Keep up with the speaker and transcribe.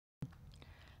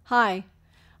Hi,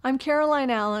 I'm Caroline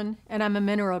Allen, and I'm a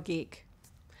mineral geek.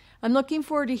 I'm looking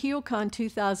forward to HealCon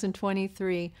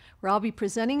 2023, where I'll be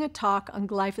presenting a talk on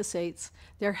glyphosates,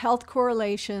 their health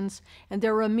correlations, and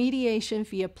their remediation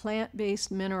via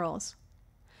plant-based minerals.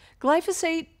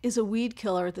 Glyphosate is a weed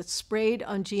killer that's sprayed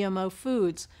on GMO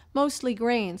foods, mostly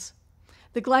grains.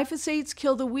 The glyphosates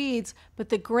kill the weeds, but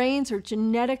the grains are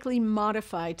genetically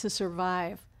modified to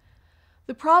survive.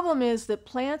 The problem is that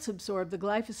plants absorb the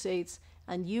glyphosates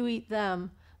and you eat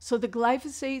them, so the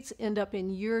glyphosates end up in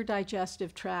your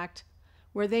digestive tract,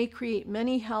 where they create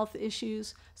many health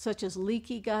issues such as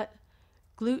leaky gut,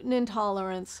 gluten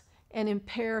intolerance, and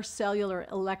impair cellular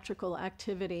electrical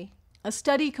activity. A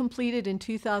study completed in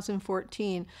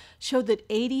 2014 showed that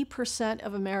 80%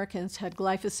 of Americans had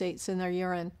glyphosates in their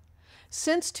urine.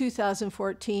 Since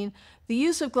 2014, the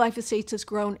use of glyphosates has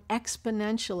grown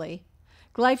exponentially.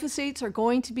 Glyphosates are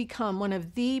going to become one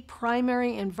of the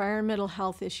primary environmental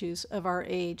health issues of our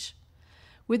age.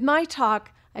 With my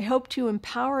talk, I hope to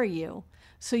empower you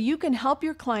so you can help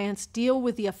your clients deal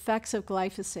with the effects of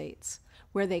glyphosates,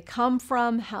 where they come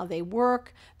from, how they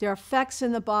work, their effects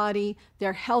in the body,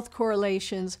 their health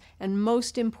correlations, and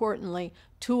most importantly,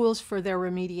 tools for their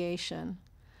remediation.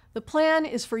 The plan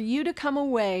is for you to come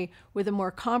away with a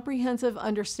more comprehensive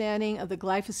understanding of the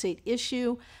glyphosate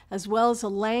issue, as well as the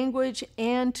language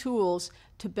and tools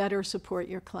to better support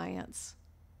your clients.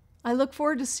 I look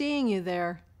forward to seeing you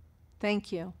there.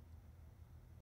 Thank you.